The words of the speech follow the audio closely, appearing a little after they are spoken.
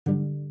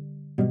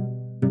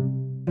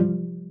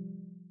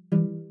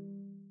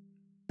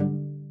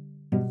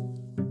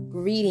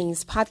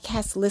Greetings,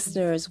 podcast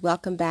listeners.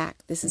 Welcome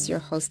back. This is your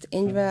host,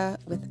 Indra,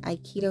 with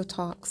Aikido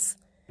Talks.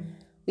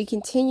 We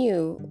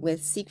continue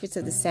with Secrets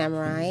of the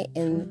Samurai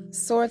in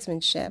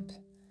Swordsmanship.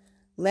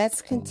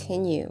 Let's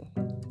continue.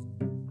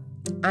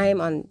 I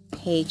am on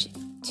page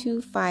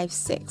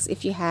 256,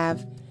 if you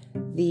have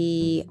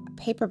the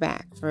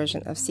paperback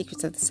version of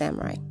Secrets of the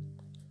Samurai.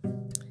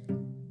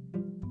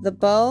 The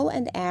bow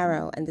and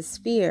arrow and the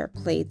spear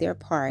played their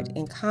part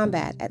in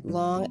combat at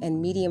long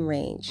and medium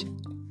range.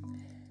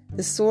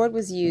 The sword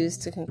was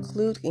used to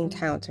conclude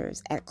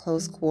encounters at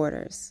close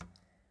quarters.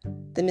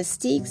 The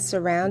mystique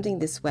surrounding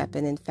this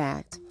weapon, in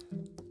fact,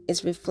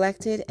 is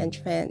reflected and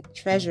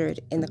treasured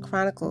in the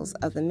chronicles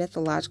of the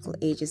mythological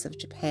ages of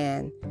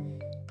Japan,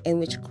 in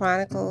which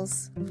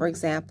chronicles, for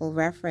example,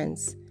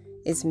 reference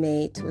is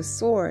made to a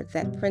sword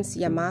that Prince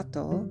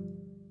Yamato,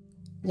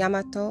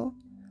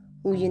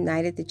 who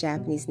united the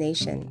Japanese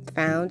nation,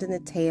 found in the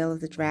tail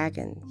of the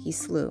dragon he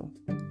slew.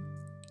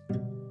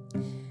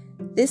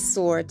 This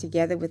sword,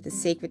 together with the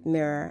sacred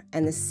mirror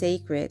and the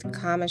sacred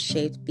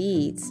kama-shaped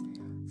beads,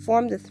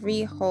 form the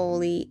three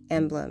holy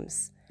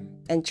emblems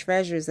and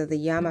treasures of the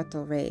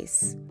Yamato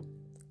race.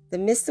 The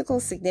mystical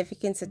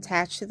significance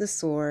attached to the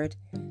sword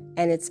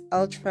and its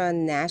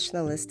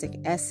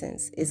ultra-nationalistic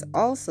essence is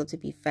also to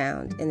be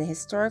found in the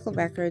historical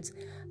records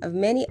of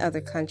many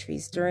other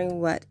countries during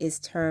what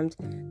is termed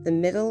the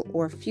Middle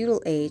or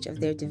Feudal Age of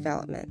their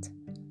development.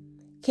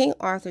 King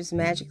Arthur's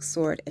magic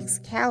sword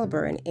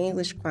Excalibur in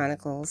English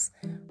chronicles,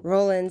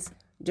 Roland's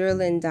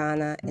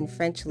Durlindana in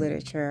French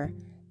literature,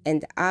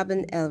 and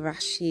Ibn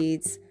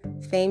el-Rashid's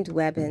famed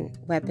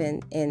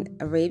weapon in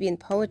Arabian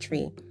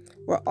poetry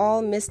were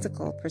all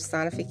mystical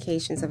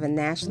personifications of a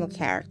national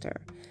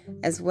character,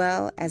 as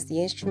well as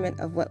the instrument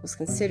of what was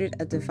considered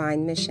a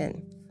divine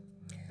mission.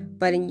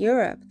 But in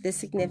Europe, this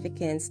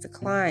significance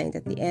declined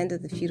at the end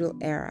of the feudal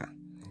era,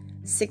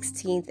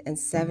 16th and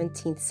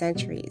 17th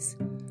centuries,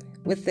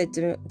 with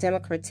the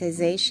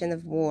democratization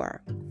of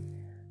war,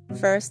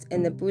 first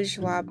in the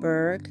bourgeois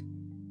burg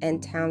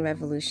and town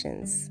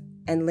revolutions,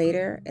 and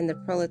later in the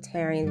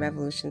proletarian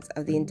revolutions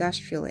of the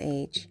industrial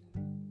age.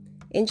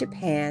 In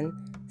Japan,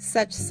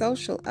 such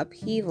social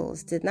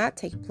upheavals did not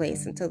take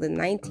place until the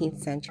 19th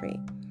century.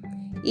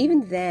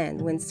 Even then,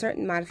 when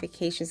certain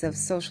modifications of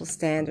social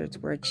standards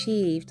were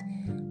achieved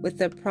with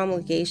the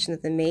promulgation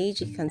of the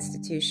Meiji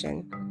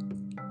Constitution,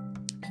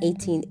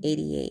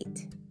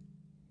 1888,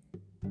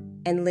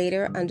 and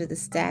later under the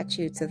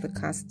statutes of the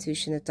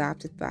Constitution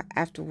adopted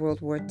after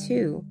World War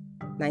II,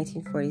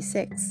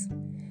 1946.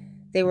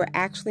 They were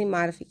actually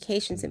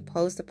modifications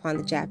imposed upon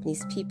the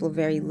Japanese people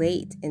very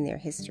late in their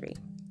history,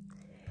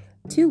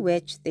 to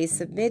which they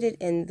submitted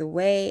in the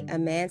way a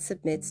man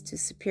submits to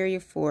superior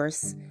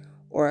force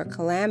or a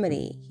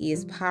calamity he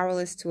is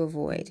powerless to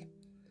avoid.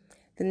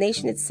 The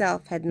nation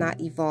itself had not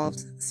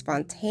evolved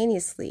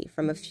spontaneously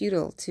from a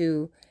feudal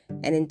to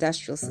an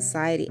industrial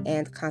society,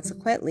 and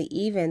consequently,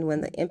 even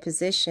when the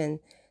imposition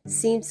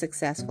seemed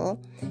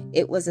successful,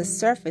 it was a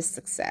surface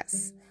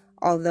success,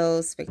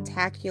 although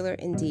spectacular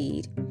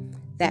indeed,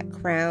 that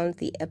crowned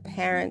the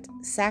apparent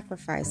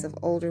sacrifice of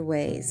older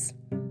ways.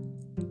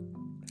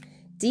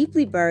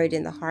 Deeply buried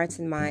in the hearts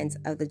and minds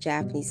of the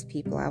Japanese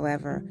people,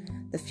 however,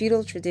 the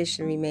feudal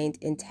tradition remained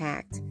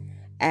intact,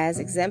 as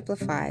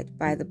exemplified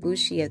by the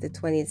bushi of the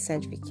 20th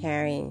century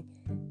carrying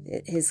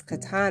his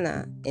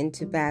katana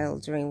into battle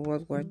during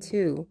World War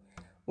II,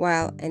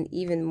 while an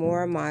even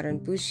more modern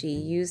bushi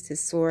used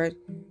his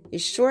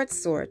short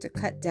sword, to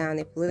cut down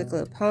a political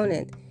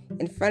opponent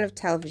in front of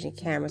television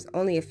cameras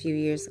only a few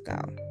years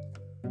ago.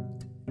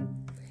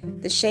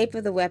 The shape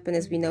of the weapon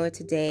as we know it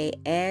today,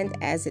 and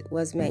as it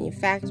was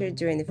manufactured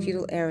during the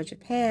feudal era of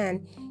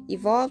Japan,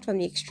 evolved from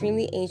the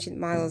extremely ancient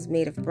models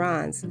made of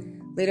bronze,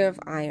 later of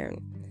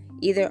iron,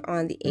 either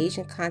on the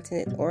Asian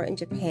continent or in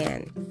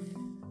Japan.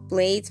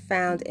 Blades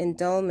found in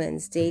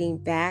dolmens dating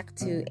back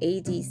to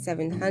AD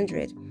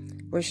 700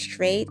 were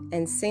straight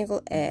and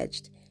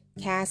single-edged,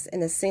 cast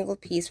in a single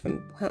piece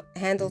from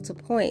handle to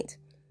point.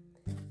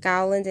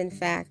 Gowland, in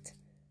fact,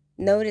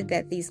 noted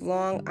that these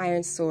long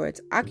iron swords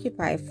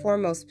occupy a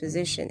foremost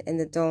position in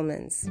the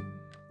dolmens.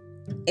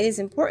 It is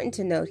important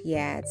to note, he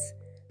adds,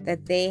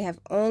 that they have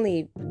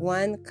only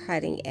one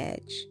cutting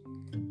edge,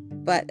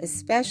 but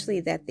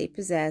especially that they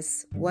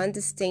possess one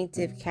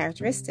distinctive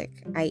characteristic,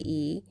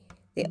 i.e.,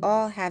 they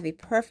all have a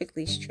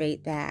perfectly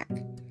straight back,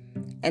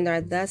 and are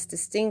thus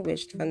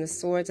distinguished from the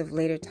swords of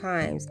later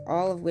times,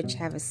 all of which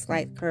have a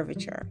slight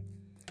curvature.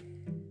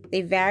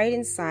 They varied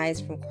in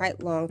size from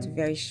quite long to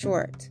very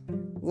short.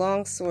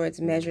 Long swords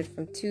measured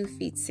from 2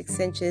 feet 6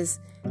 inches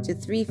to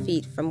 3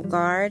 feet from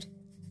guard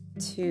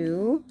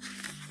to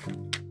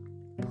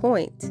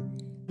point,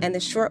 and the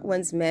short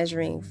ones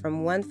measuring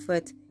from 1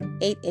 foot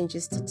 8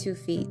 inches to 2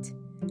 feet.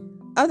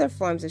 Other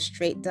forms of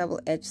straight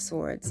double-edged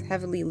swords,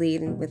 heavily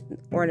laden with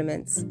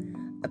ornaments,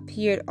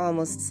 appeared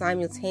almost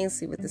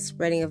simultaneously with the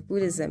spreading of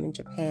Buddhism in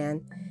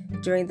Japan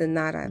during the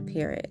Nara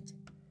period,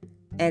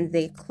 and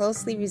they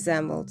closely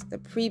resembled the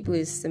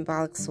pre-Buddhist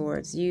symbolic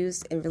swords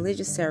used in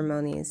religious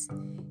ceremonies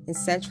in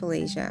Central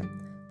Asia,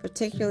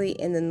 particularly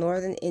in the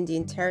northern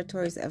Indian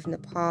territories of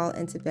Nepal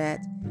and Tibet,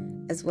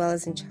 as well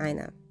as in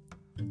China.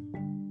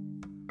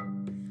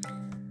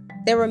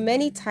 There were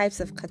many types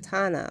of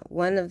katana.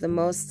 One of the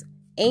most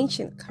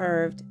ancient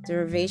curved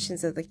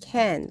derivations of the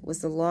ken was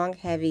the long,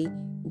 heavy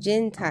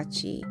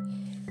jintachi,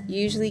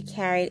 usually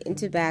carried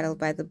into battle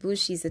by the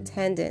bushi's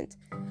attendant.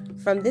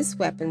 From this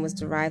weapon was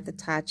derived the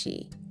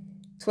tachi,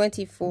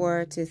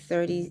 24 to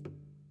 30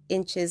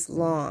 inches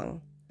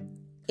long,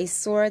 a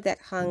sword that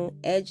hung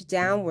edge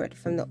downward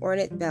from the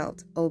ornate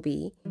belt,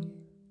 obi,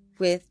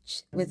 with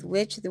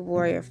which the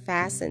warrior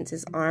fastened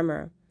his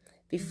armor.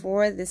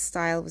 Before this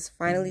style was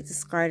finally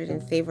discarded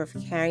in favor of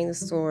carrying the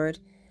sword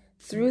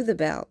through the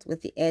belt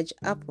with the edge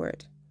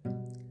upward.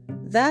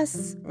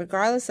 Thus,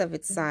 regardless of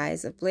its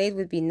size, a blade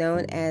would be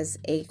known as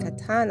a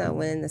katana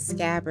when in the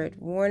scabbard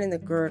worn in the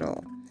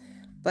girdle,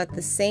 but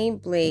the same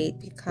blade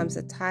becomes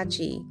a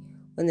tachi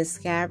when the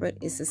scabbard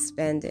is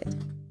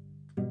suspended.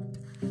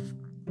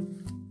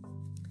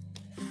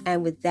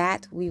 And with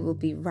that, we will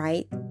be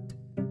right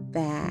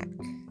back.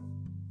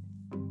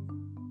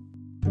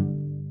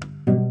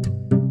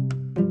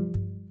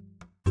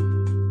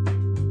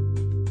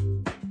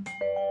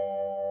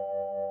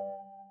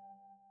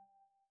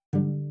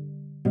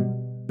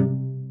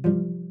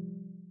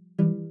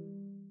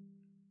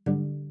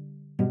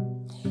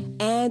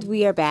 And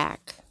we are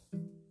back.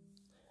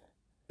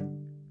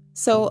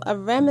 So a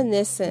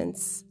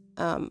reminiscence,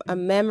 a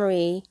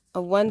memory,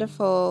 a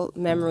wonderful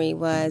memory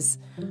was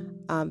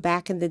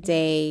back in the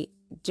day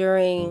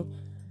during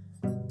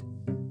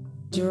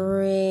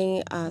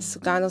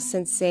Sugano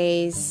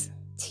Sensei's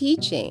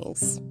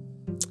teachings.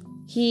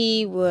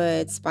 He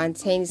would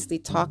spontaneously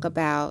talk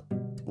about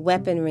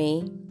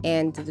weaponry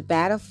and the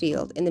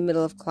battlefield in the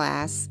middle of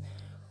class,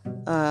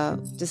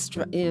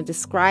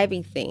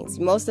 describing things.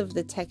 Most of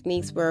the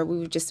techniques were we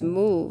would just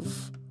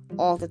move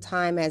all the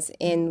time, as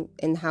in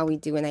how we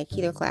do in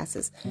Aikido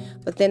classes.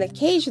 But then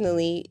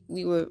occasionally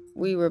we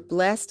were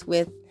blessed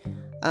with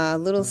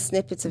little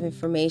snippets of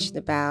information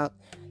about,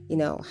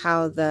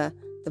 how the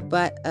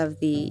butt of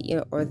the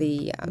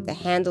the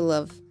handle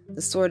of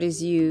the sword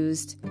is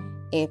used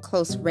in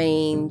close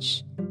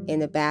range in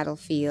the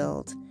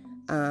battlefield.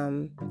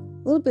 A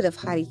little bit of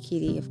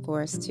harikiri, of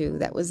course, too.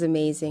 That was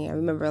amazing. I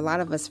remember a lot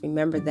of us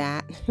remember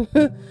that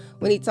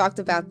when he talked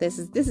about this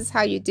is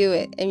how you do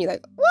it. And you're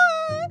like,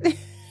 what?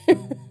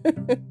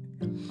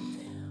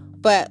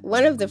 But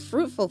one of the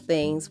fruitful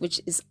things,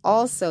 which is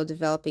also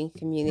developing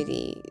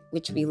community,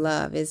 which we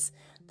love, is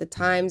the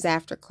times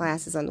after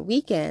classes on the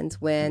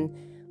weekends when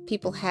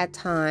people had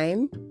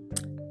time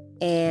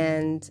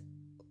and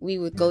we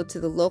would go to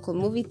the local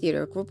movie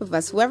theater, a group of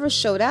us, whoever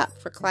showed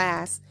up for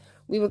class.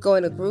 We would go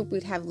in a group,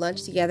 we'd have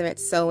lunch together at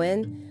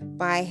Soin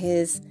by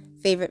his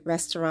favorite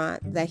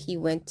restaurant that he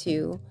went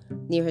to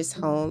near his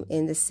home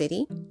in the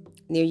city,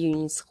 near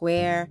Union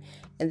Square.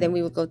 And then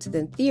we would go to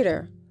the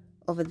theater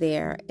over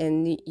there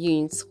in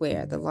Union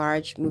Square, the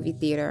large movie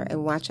theater,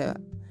 and watch an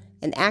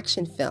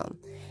action film.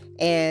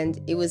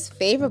 And it was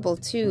favorable,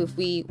 too, if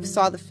we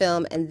saw the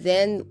film and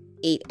then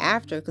ate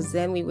after, because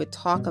then we would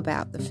talk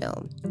about the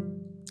film.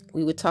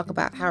 We would talk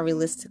about how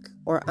realistic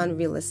or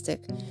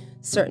unrealistic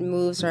certain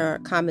moves or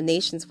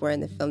combinations were in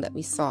the film that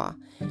we saw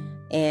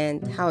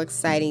and how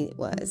exciting it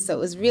was. So it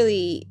was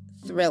really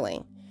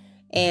thrilling.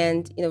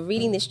 And,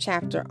 reading this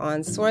chapter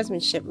on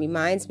swordsmanship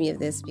reminds me of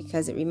this,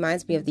 because it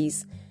reminds me of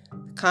these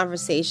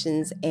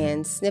conversations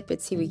and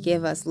snippets he would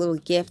give us, little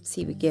gifts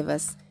he would give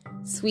us,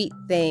 sweet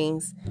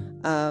things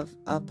of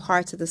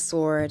parts of the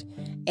sword.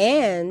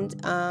 And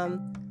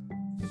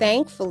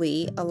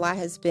thankfully, a lot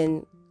has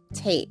been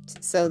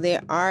taped. So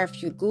there are,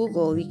 if you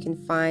Google, you can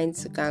find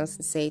Sugano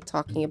Sensei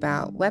talking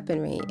about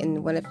weaponry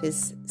in one of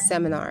his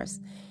seminars,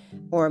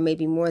 or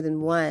maybe more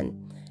than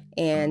one.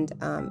 And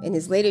in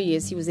his later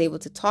years, he was able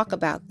to talk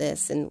about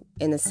this in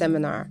a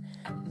seminar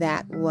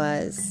that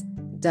was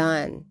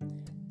done.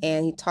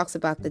 And he talks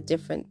about the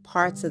different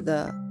parts of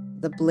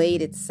the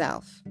blade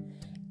itself.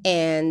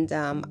 And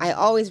I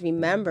always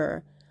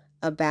remember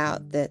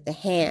about the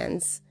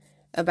hands,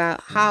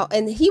 about how,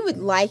 and he would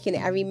liken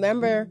it. I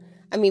remember,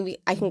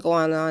 I can go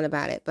on and on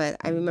about it, but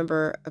I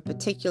remember a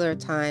particular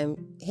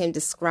time him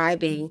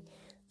describing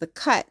the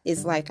cut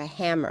is like a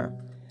hammer.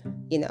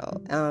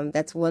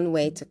 That's one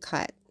way to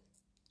cut.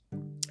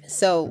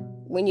 So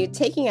when you're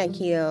taking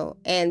Aikido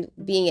and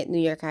being at New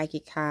York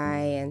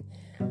Aikikai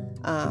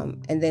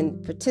and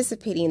then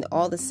participating in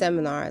all the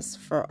seminars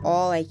for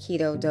all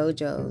Aikido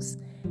dojos,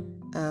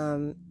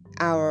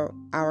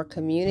 our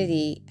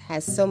community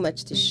has so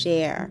much to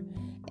share,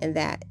 and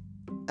that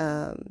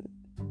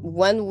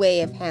one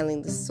way of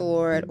handling the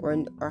sword,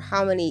 or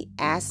how many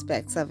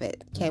aspects of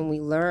it can we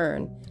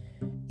learn,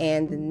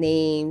 and the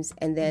names,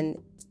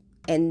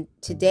 and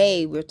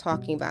today we're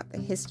talking about the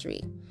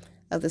history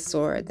of the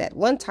sword, that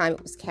one time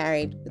it was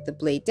carried with the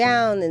blade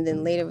down and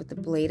then later with the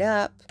blade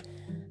up.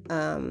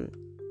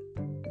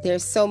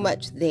 There's so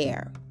much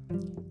there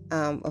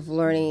of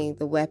learning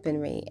the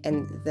weaponry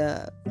and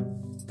the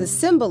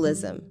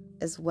symbolism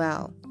as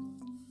well.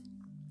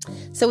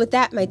 So with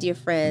that, my dear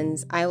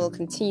friends, I will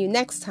continue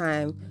next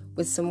time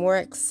with some more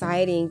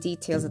exciting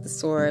details of the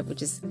sword,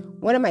 which is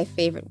one of my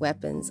favorite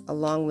weapons,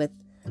 along with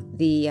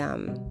the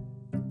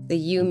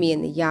Yumi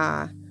and the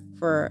Ya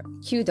for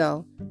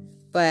Kyudo.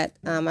 But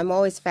I'm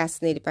always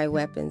fascinated by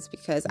weapons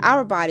because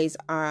our bodies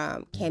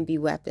can be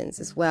weapons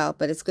as well.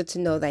 But it's good to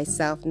know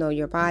thyself, know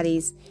your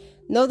bodies,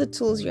 know the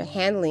tools you're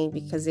handling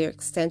because they're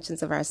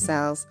extensions of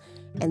ourselves.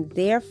 And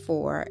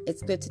therefore,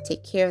 it's good to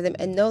take care of them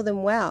and know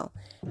them well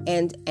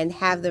and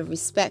have the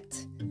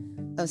respect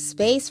of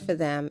space for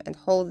them and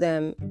hold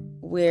them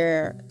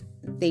where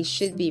they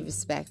should be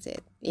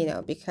respected,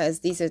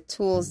 because these are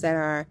tools that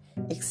are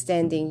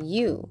extending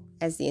you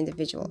as the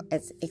individual,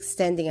 as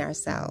extending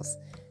ourselves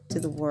to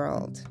the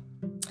world.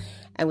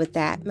 And with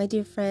that, my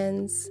dear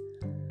friends,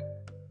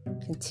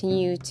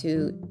 continue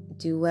to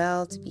do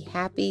well, to be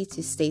happy,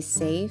 to stay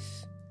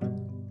safe.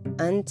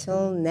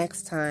 Until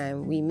next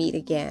time we meet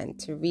again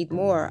to read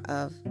more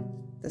of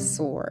The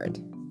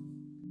Sword.